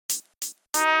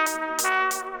Yeah,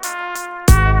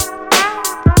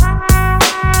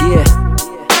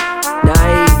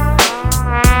 Naive,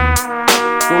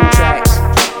 Boom Tracks,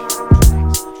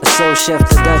 a Soul Chef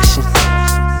production.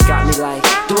 Got me like,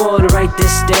 don't wanna write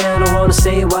this down, I wanna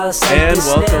say it while I say And this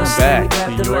welcome now. So back let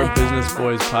me grab to the Your mic. Business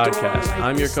Boys podcast.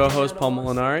 I'm your co-host, Paul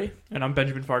Molinari. And I'm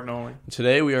Benjamin Fargnoli.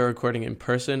 Today we are recording in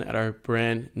person at our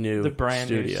brand new The brand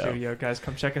new studio. studio. Guys,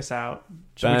 come check us out.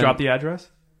 Should Ben- we drop the address?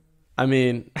 I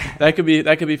mean, that could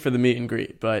be for the meet and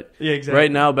greet, but Yeah, exactly.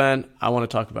 right now, Ben, I want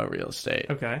to talk about real estate.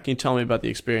 Okay. Can you tell me about the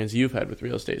experience you've had with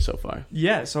real estate so far?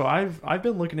 Yeah, so I've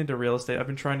been looking into real estate. I've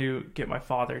been trying to get my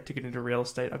father to get into real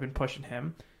estate. I've been pushing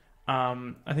him.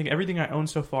 I think everything I own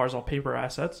so far is all paper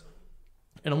assets,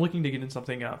 and I'm looking to get into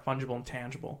something fungible and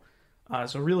tangible.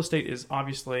 So real estate is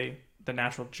obviously the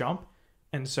natural jump,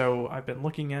 and so I've been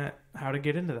looking at how to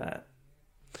get into that.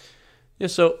 Yeah,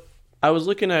 so I was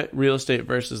looking at real estate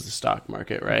versus the stock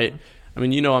market, right? I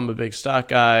mean, you know I'm a big stock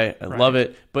guy. I Right. love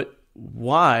it. But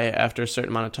why, after a certain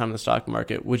amount of time in the stock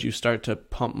market, would you start to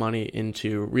pump money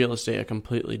into real estate, a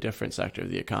completely different sector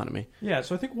of the economy? Yeah,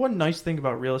 so I think one nice thing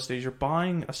about real estate is you're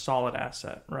buying a solid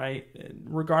asset, right?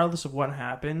 Regardless of what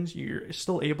happens, you're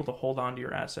still able to hold on to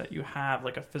your asset. You have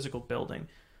like a physical building.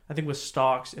 I think with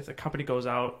stocks, if the company goes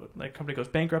out, like company goes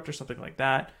bankrupt or something like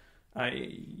that,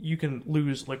 you can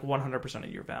lose like 100%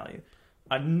 of your value.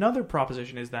 Another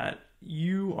proposition is that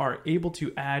you are able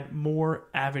to add more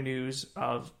avenues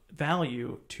of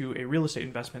value to a real estate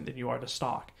investment than you are to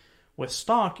stock. With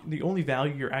stock, the only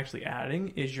value you're actually adding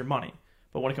is your money.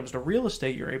 But when it comes to real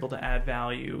estate, you're able to add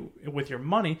value with your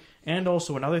money and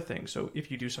also another thing. So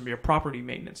if you do some of your property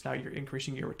maintenance, now you're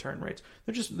increasing your return rates.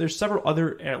 There's several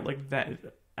other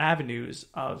avenues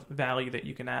of value that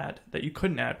you can add that you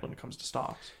couldn't add when it comes to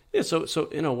stocks. Yeah, so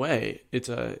in a way, it's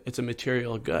a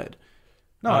material good.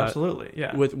 No, absolutely,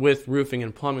 yeah. With roofing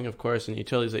and plumbing, of course, and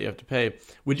utilities that you have to pay,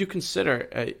 would you consider,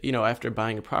 after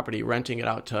buying a property, renting it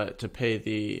out to pay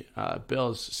the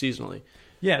bills seasonally?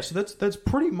 Yeah, so that's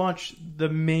pretty much the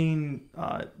main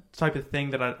type of thing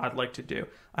that I'd like to do.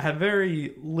 I have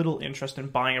very little interest in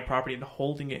buying a property and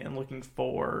holding it and looking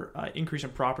for increase in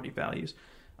property values.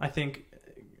 I think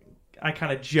I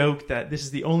kind of joke that this is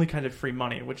the only kind of free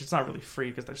money, which it's not really free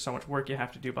because there's so much work you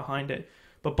have to do behind it.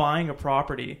 But buying a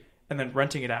property and then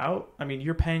renting it out, I mean,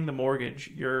 you're paying the mortgage,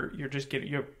 you're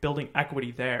building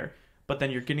equity there, but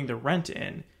then you're getting the rent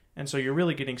in, and so you're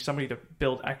really getting somebody to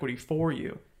build equity for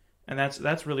you. And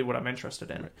that's really what I'm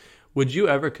interested in. Would you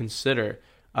ever consider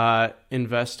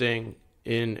investing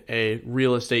in a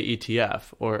real estate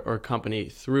ETF or company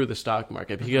through the stock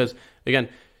market? Because again,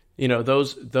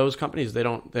 those companies they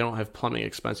don't have plumbing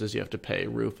expenses you have to pay,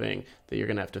 roofing that you're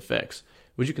going to have to fix.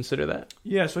 Would you consider that?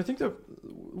 Yeah, so I think that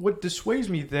what dissuades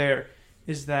me there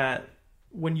is that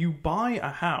when you buy a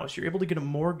house, you're able to get a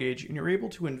mortgage and you're able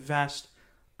to invest,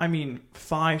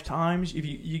 5 times. If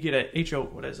you get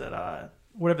a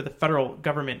whatever the federal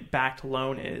government backed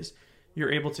loan is,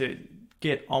 you're able to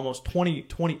get almost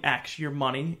 20x your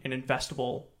money in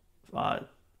investable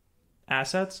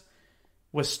assets.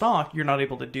 With stock, you're not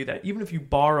able to do that. Even if you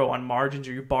borrow on margins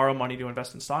or you borrow money to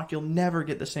invest in stock, you'll never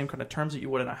get the same kind of terms that you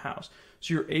would in a house.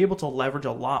 So you're able to leverage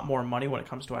a lot more money when it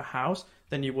comes to a house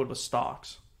than you would with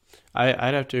stocks.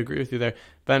 I'd have to agree with you there.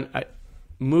 Ben,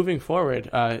 moving forward,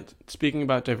 speaking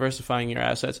about diversifying your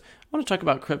assets, I want to talk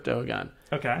about crypto again.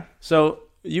 Okay. So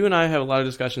you and I have a lot of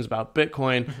discussions about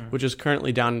Bitcoin, which is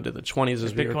currently down into the 20s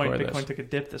as we record this. Bitcoin took a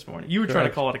dip this morning. You were trying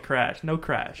to call it a crash. No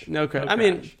crash. No crash. I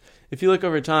mean, if you look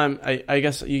over time, I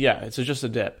guess, it's just a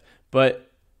dip.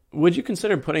 But would you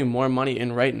consider putting more money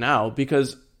in right now?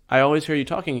 Because I always hear you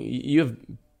talking, you have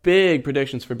big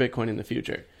predictions for Bitcoin in the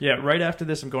future. Yeah, right after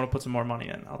this, I'm going to put some more money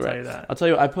in. I'll tell you that. I'll tell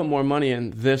you, I put more money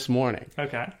in this morning.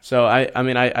 Okay. So, I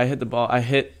hit the ball. I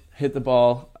hit the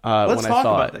ball when I saw it. Let's talk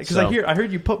about that. Because I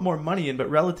heard you put more money in, but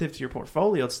relative to your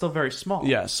portfolio, it's still very small.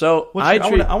 Yeah, so I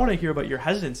want to hear about your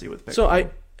hesitancy with Bitcoin. So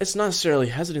it's not necessarily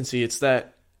hesitancy. It's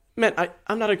that, man,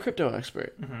 I'm not a crypto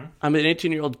expert. I'm an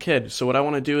 18-year-old kid. So what I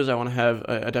want to do is I want to have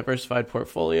a diversified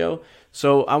portfolio.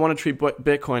 So I want to treat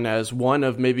Bitcoin as one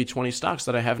of maybe 20 stocks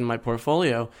that I have in my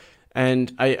portfolio.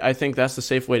 And I think that's the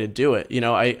safe way to do it.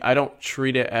 I don't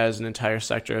treat it as an entire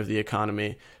sector of the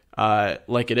economy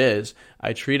like it is.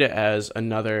 I treat it as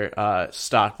another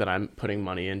stock that I'm putting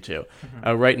money into.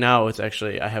 Right now, it's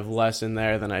actually, I have less in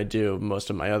there than I do most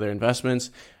of my other investments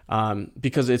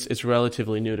because it's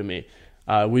relatively new to me.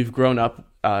 We've grown up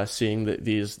seeing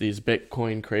these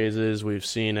Bitcoin crazes. We've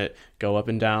seen it go up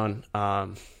and down.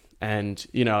 And,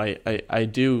 I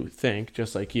do think,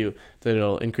 just like you, that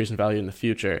it'll increase in value in the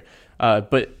future.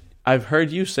 But I've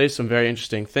heard you say some very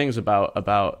interesting things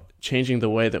about changing the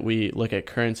way that we look at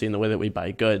currency and the way that we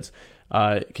buy goods.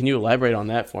 Can you elaborate on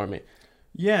that for me?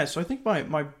 Yeah, so I think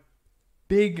my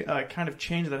big kind of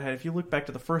change that I had, if you look back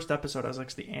to the first episode, I was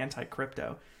like the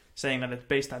anti-crypto, saying that it's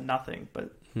based on nothing.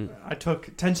 But I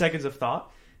took 10 seconds of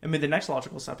thought and made the next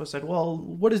logical step. I said, well,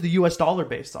 what is the US dollar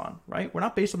based on, right? We're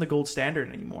not based on the gold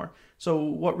standard anymore. So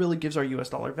what really gives our US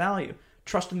dollar value?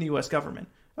 Trust in the US government.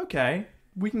 Okay,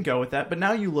 we can go with that. But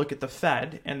now you look at the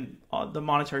Fed and the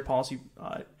monetary policy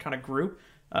kind of group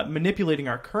manipulating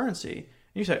our currency.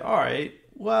 And you say, all right,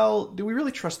 well, do we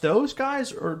really trust those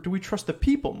guys or do we trust the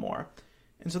people more?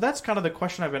 And so that's kind of the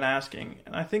question I've been asking.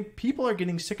 And I think people are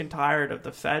getting sick and tired of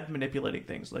the Fed manipulating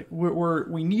things. Like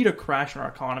we need a crash in our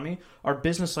economy. Our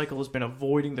business cycle has been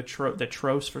avoiding the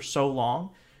trough for so long.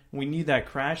 We need that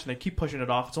crash, and they keep pushing it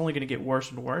off. It's only going to get worse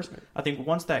and worse. Right. I think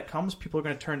once that comes, people are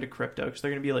going to turn to crypto because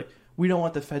they're going to be like, we don't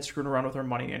want the Fed screwing around with our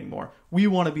money anymore. We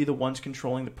want to be the ones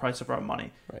controlling the price of our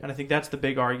money. Right. And I think that's the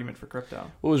big argument for crypto.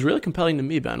 What was really compelling to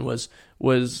me, Ben, was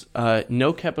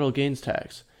no capital gains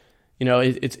tax. You know,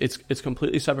 it's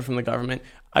completely separate from the government.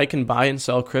 I can buy and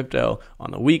sell crypto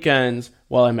on the weekends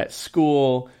while I'm at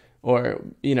school, or,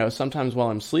 you know, sometimes while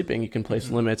I'm sleeping. You can place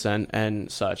limits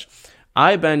and such.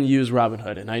 I, Ben, use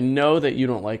Robinhood, and I know that you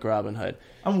don't like Robinhood.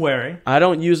 I'm wary. I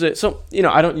don't use it. So, you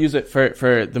know, I don't use it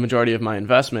for the majority of my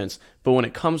investments. But when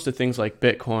it comes to things like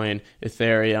Bitcoin,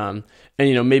 Ethereum, and,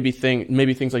 you know, maybe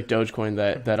things like Dogecoin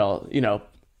that I'll, you know,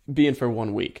 be in for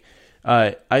 1 week.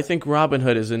 I think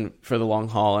Robinhood is in for the long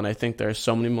haul, and I think there are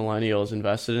so many millennials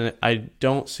invested in it. I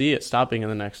don't see it stopping in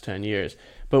the next 10 years.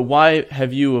 But why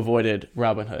have you avoided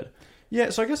Robinhood? Yeah,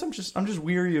 so I guess I'm just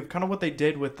weary of kind of what they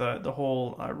did with the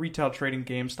whole retail trading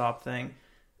GameStop thing.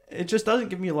 It just doesn't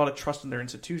give me a lot of trust in their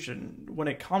institution. When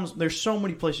it comes, there's so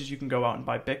many places you can go out and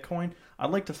buy Bitcoin. I'd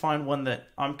like to find one that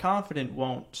I'm confident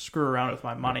won't screw around with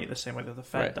my money the same way that the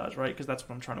Fed does, right? Because that's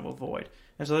what I'm trying to avoid.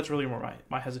 And so that's really where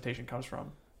my hesitation comes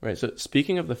from. Right. So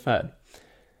speaking of the Fed,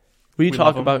 we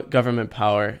talk about government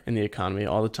power in the economy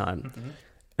all the time. Mm-hmm.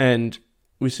 And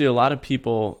we see a lot of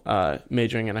people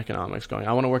majoring in economics going,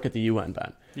 I want to work at the UN,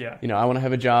 Ben. Yeah. You know, I want to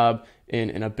have a job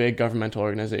in a big governmental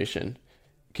organization.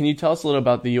 Can you tell us a little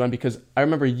about the UN? Because I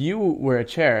remember you were a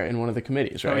chair in one of the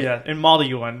committees, right? Oh, yeah. In Model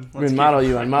UN. Model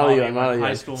UN.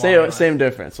 High school Model UN. Same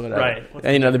difference, whatever. Right.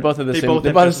 And, you know, they both have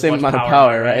the same amount of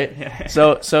power, right? Yeah.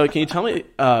 So can you tell me...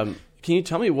 Can you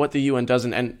tell me what the UN does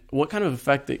and what kind of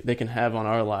effect they can have on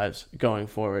our lives going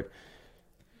forward?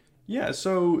 Yeah,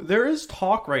 so there is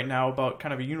talk right now about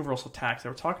kind of a universal tax. They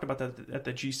were talking about that at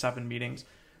the G7 meetings.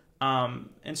 And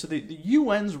so the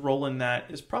UN's role in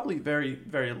that is probably very,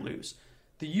 very loose.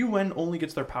 The UN only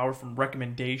gets their power from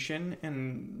recommendation,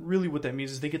 and really what that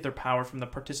means is they get their power from the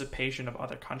participation of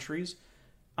other countries.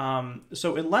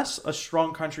 So unless a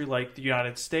strong country like the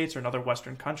United States or another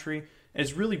Western country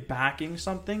is really backing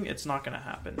something, it's not going to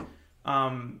happen.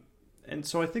 And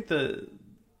so I think I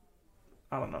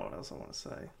don't know what else I want to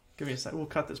say. Give me a sec. We'll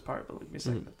cut this part, but give me a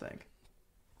second to think.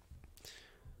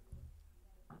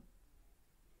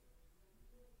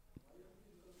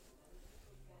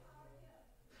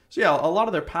 So yeah, a lot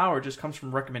of their power just comes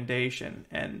from recommendation,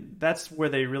 and that's where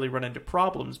they really run into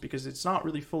problems because it's not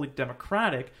really fully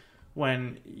democratic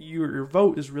when your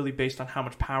vote is really based on how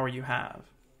much power you have.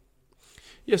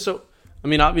 Yeah, so I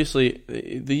mean, obviously,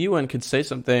 the UN could say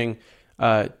something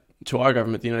to our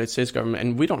government, the United States government,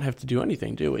 and we don't have to do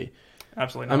anything, do we?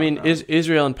 Absolutely not. I mean,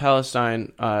 Israel and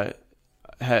Palestine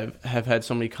have had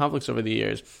so many conflicts over the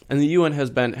years, and the UN has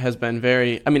been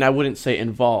very, I mean, I wouldn't say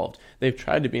involved. They've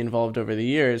tried to be involved over the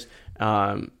years,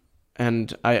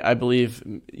 and I believe,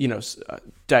 you know,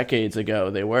 decades ago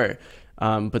they were,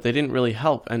 but they didn't really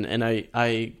help. And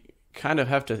I kind of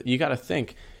have to, you got to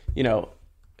think, you know,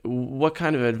 what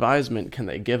kind of advisement can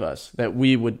they give us that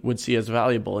we would see as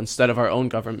valuable instead of our own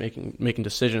government making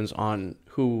decisions on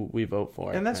who we vote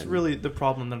for? And that's really the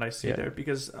problem that I see there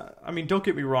because, I mean, don't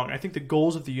get me wrong. I think the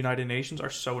goals of the United Nations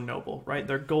are so noble, right?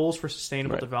 Their goals for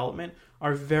sustainable development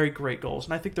are very great goals.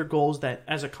 And I think they're goals that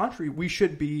as a country we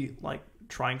should be like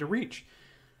trying to reach.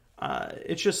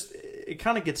 It's just, it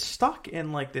kind of gets stuck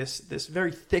in like this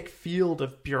very thick field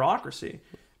of bureaucracy.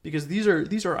 Because these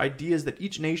are ideas that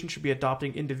each nation should be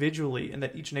adopting individually and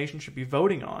that each nation should be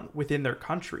voting on within their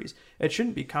countries. It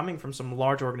shouldn't be coming from some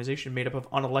large organization made up of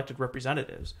unelected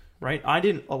representatives, right? I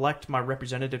didn't elect my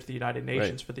representative to the United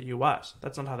Nations for the U.S.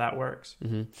 That's not how that works.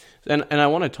 Mm-hmm. And I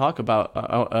want to talk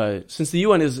about, since the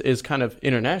UN is kind of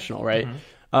international, right?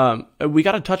 Mm-hmm. We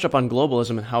got to touch up on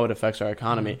globalism and how it affects our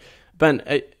economy. Mm-hmm.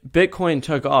 Ben, Bitcoin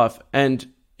took off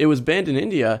and it was banned in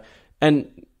India,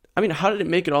 and I mean, how did it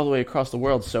make it all the way across the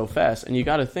world so fast? And you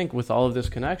got to think with all of this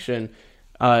connection,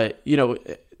 you know,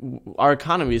 our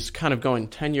economy is kind of going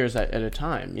 10 years at a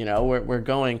time. You know, we're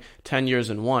going 10 years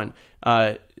in one.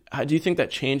 Do you think that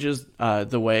changes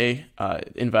the way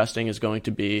investing is going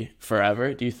to be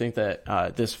forever? Do you think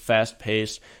that this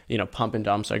fast-paced, pump and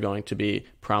dumps are going to be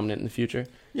prominent in the future?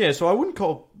 Yeah, so I wouldn't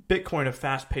call Bitcoin a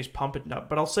fast-paced pump and dump,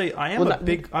 but I'll say I am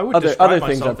I would other describe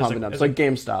things myself are pump and dumps, like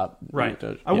GameStop. Right.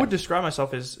 I would describe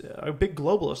myself as a big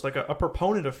globalist, like a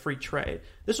proponent of free trade.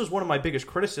 This was one of my biggest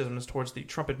criticisms towards the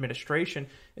Trump administration,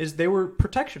 is they were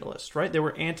protectionists, right? They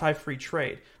were anti-free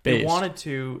trade. They wanted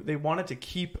to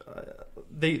keep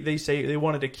they say they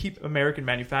wanted to keep American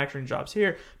manufacturing jobs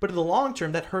here, but in the long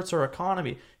term that hurts our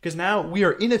economy because now we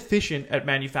are inefficient at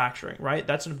manufacturing, right?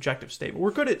 That's an objective statement.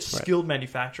 We're good at skilled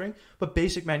manufacturing, but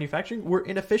basic manufacturing, we're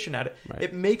inefficient at it. Right.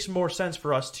 It makes more sense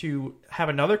for us to have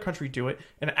another country do it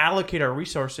and allocate our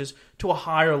resources to a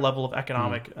higher level of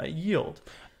economic yield.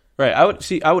 Right.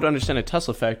 I would understand a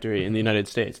Tesla factory in the United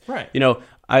States. Right.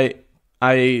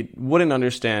 I wouldn't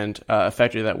understand a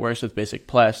factory that works with basic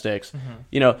plastics,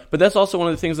 but that's also one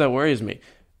of the things that worries me.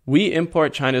 We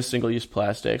import China's single-use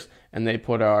plastics, and they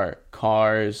put our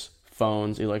cars,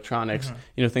 phones, electronics,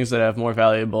 things that have more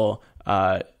valuable,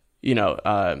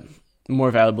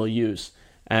 use.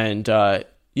 And do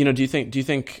you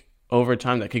think over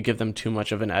time that could give them too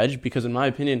much of an edge? Because in my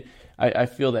opinion, I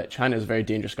feel that China is a very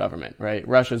dangerous government, right?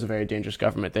 Russia is a very dangerous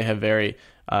government. They have very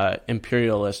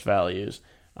imperialist values.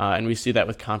 And we see that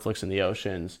with conflicts in the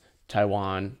oceans,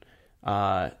 Taiwan,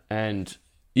 and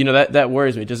that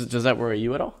worries me. Does that worry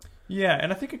you at all? Yeah,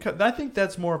 and I think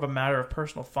that's more of a matter of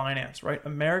personal finance, right?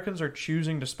 Americans are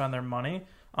choosing to spend their money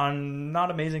on not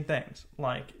amazing things.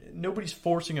 Like nobody's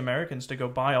forcing Americans to go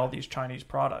buy all these Chinese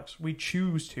products. We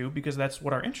choose to because that's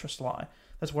what our interests lie.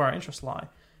 That's where our interests lie.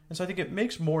 And so I think it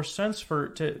makes more sense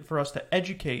for us to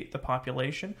educate the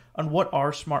population on what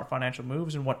are smart financial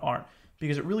moves and what aren't.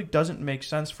 Because it really doesn't make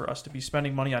sense for us to be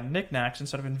spending money on knickknacks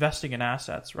instead of investing in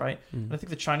assets, right? And I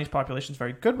think the Chinese population is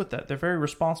very good with that. They're very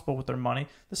responsible with their money,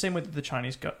 the same way that the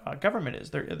Chinese government is.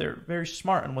 They're very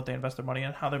smart in what they invest their money in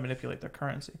and how they manipulate their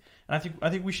currency. And I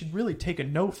think we should really take a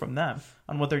note from them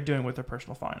on what they're doing with their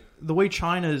personal finance. The way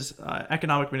China's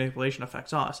economic manipulation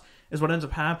affects us is what ends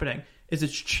up happening is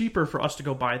it's cheaper for us to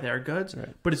go buy their goods,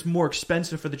 but it's more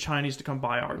expensive for the Chinese to come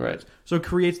buy our goods. So it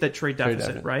creates that trade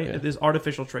deficit, right? Yeah. This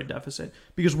artificial trade deficit.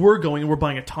 Because we're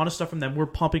buying a ton of stuff from them. We're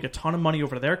pumping a ton of money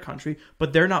over to their country,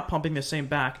 but they're not pumping the same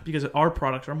back because our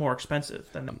products are more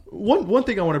expensive than them. One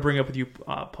thing I want to bring up with you,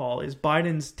 Paul, is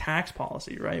Biden's tax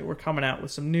policy, right? We're coming out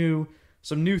with some new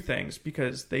things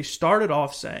because they started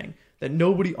off saying that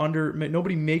nobody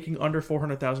making under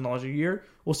 $400,000 a year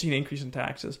will see an increase in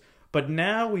taxes. But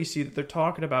now we see that they're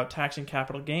talking about taxing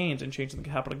capital gains and changing the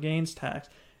capital gains tax.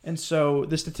 And so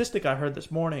the statistic I heard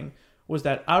this morning was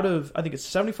that out of, I think it's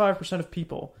 75% of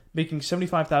people making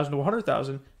 $75,000 to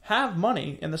 $100,000 have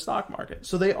money in the stock market.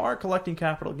 So they are collecting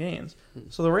capital gains.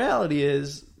 So the reality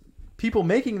is people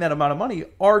making that amount of money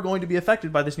are going to be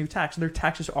affected by this new tax, and their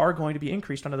taxes are going to be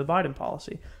increased under the Biden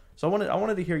policy. So I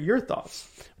wanted to hear your thoughts.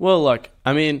 Well, look,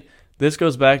 I mean, this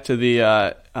goes back to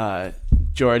the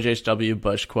George H.W.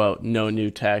 Bush quote, "No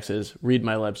new taxes, read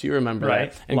my lips." You remember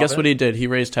that. And guess what he did? He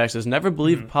raised taxes. Never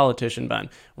believe a politician, Ben,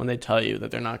 when they tell you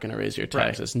that they're not going to raise your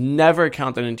taxes. Right. Never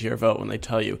count that into your vote when they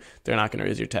tell you they're not going to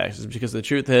raise your taxes. Because the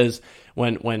truth is,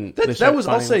 that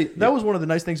was one of the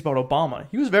nice things about Obama.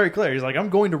 He was very clear. He's like, I'm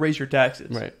going to raise your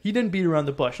taxes. Right. He didn't beat around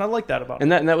the bush. And I like that about him.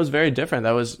 And that was very different.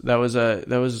 That was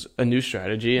a new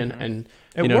strategy, and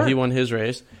he won his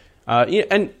race.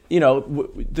 The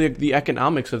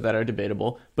economics of that are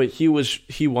debatable, but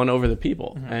he won over the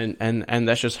people, and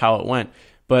that's just how it went.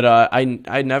 But I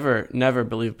never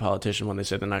believe a politician when they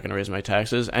say they're not going to raise my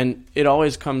taxes, and it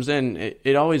always comes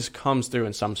through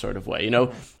in some sort of way.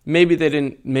 Maybe they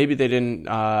didn't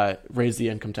raise the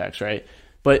income tax, right?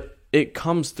 But it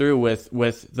comes through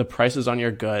with the prices on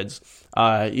your goods.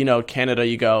 Canada,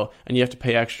 you go and you have to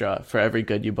pay extra for every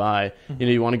good you buy.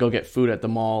 You want to go get food at the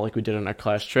mall like we did on our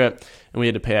class trip, and we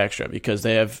had to pay extra because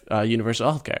they have universal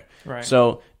health care. Right.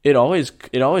 So it always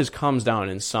comes down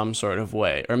in some sort of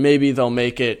way, or maybe they'll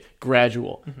make it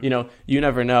gradual. You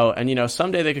never know. And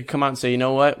someday they could come out and say, you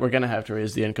know what, we're going to have to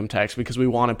raise the income tax because we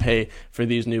want to pay for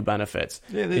these new benefits.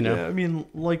 Yeah, I mean,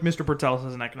 like Mr. Pertel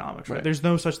says in economics, right? There's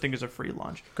no such thing as a free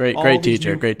lunch. Great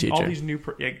teacher. All these new,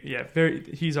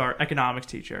 he's our economics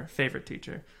teacher, favorite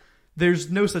teacher. There's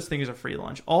no such thing as a free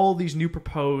lunch. All these new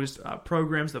proposed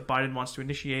programs that Biden wants to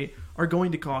initiate are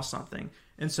going to cost something.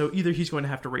 And so either he's going to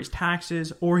have to raise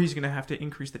taxes or he's going to have to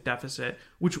increase the deficit,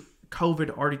 which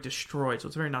COVID already destroyed. So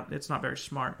it's not very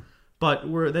smart. But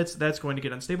that's going to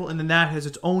get unstable, and then that has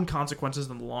its own consequences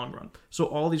in the long run. So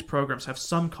all these programs have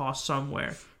some cost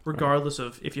somewhere regardless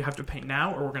of if you have to pay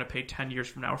now or we're going to pay 10 years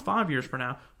from now or 5 years from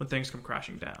now when things come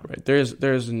crashing down. Right.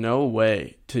 There's no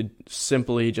way to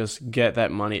simply just get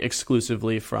that money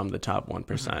exclusively from the top 1%.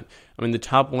 Mm-hmm. I mean, the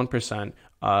top 1%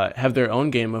 have their own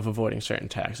game of avoiding certain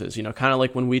taxes. You know, kind of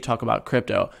like when we talk about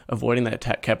crypto, avoiding that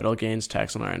capital gains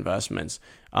tax on our investments.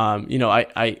 You know,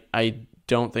 I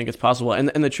don't think it's possible.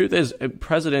 And the truth is,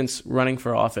 presidents running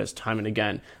for office time and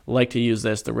again like to use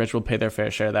this. The rich will pay their fair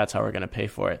share. That's how we're going to pay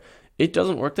for it. It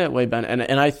doesn't work that way, Ben.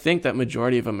 And I think that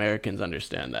majority of Americans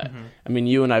understand that. Mm-hmm. I mean,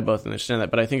 you and I both understand that,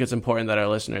 but I think it's important that our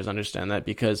listeners understand that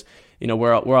because, you know,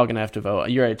 we're all going to have to vote.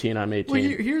 You're 18, I'm 18.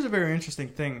 Well, here's a very interesting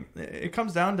thing. It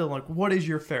comes down to, like, what is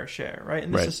your fair share, right?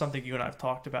 And this is something you and I have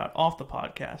talked about off the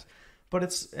podcast. But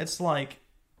it's like,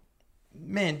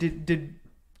 man, did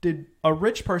a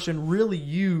rich person really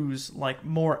use, like,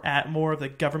 more of the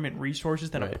government resources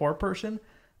than a poor person?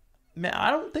 Man, I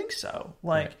don't think so.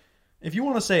 Like, if you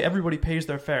want to say everybody pays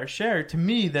their fair share, to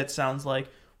me that sounds like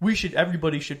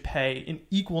everybody should pay an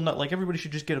equal net. Like, everybody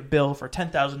should just get a bill for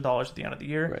 $10,000 at the end of the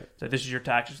year. Right. So this is your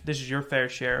taxes. This is your fair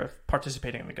share of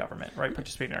participating in the government, right?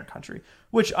 Participating in our country,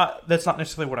 which that's not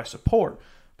necessarily what I support.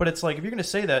 But it's like, if you're going to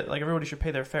say that, like, everybody should pay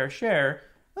their fair share,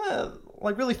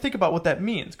 like, really think about what that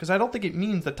means, because I don't think it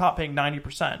means the top paying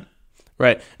 90%.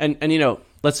 Right. And you know,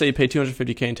 let's say you pay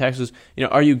 $250K in taxes, you know,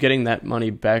 are you getting that money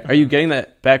back? Are you getting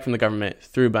that back from the government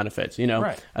through benefits? You know,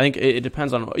 I think it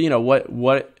depends on, you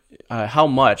know, how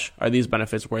much are these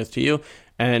benefits worth to you?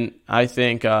 And I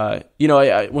think, you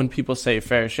know, when people say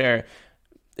fair share,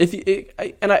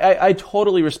 I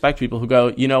totally respect people who go,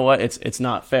 you know what, it's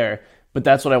not fair. But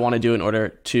that's what I want to do in order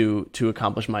to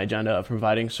accomplish my agenda of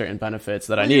providing certain benefits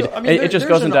that I need. I mean, it just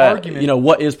goes into argument. You know,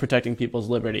 what is protecting people's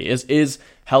liberty? Is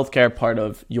healthcare part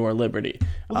of your liberty?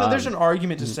 Well, there's an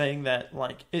argument to saying that,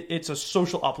 like, it's a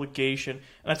social obligation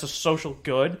and that's a social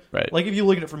good. Right. Like, if you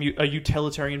look at it from a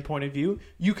utilitarian point of view,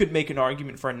 you could make an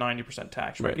argument for a 90%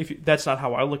 tax rate. Right. That's not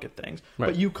how I look at things,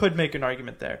 but you could make an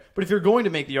argument there. But if you're going to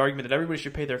make the argument that everybody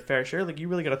should pay their fair share, like, you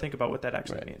really got to think about what that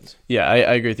actually means. Yeah, I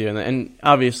agree with you. And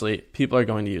obviously, people are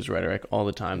going to use rhetoric all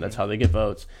the time. That's how they get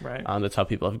votes. Right. That's how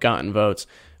people have gotten votes.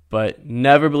 But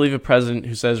never believe a president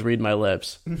who says, read my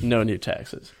lips, no new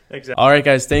taxes. Exactly. All right,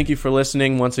 guys, thank you for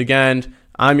listening once again.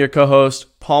 I'm your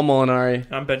co-host, Paul Molinari.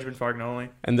 I'm Benjamin Fargnoli.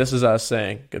 And this is us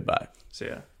saying goodbye. See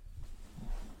ya.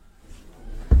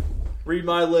 Read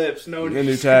my lips, no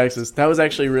new taxes. That was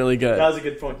actually really good. That was a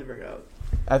good point to bring out.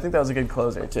 I think that was a good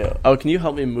closer, too. Oh, can you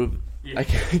help me move? Yeah. I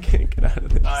can't get out of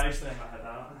this. I understand.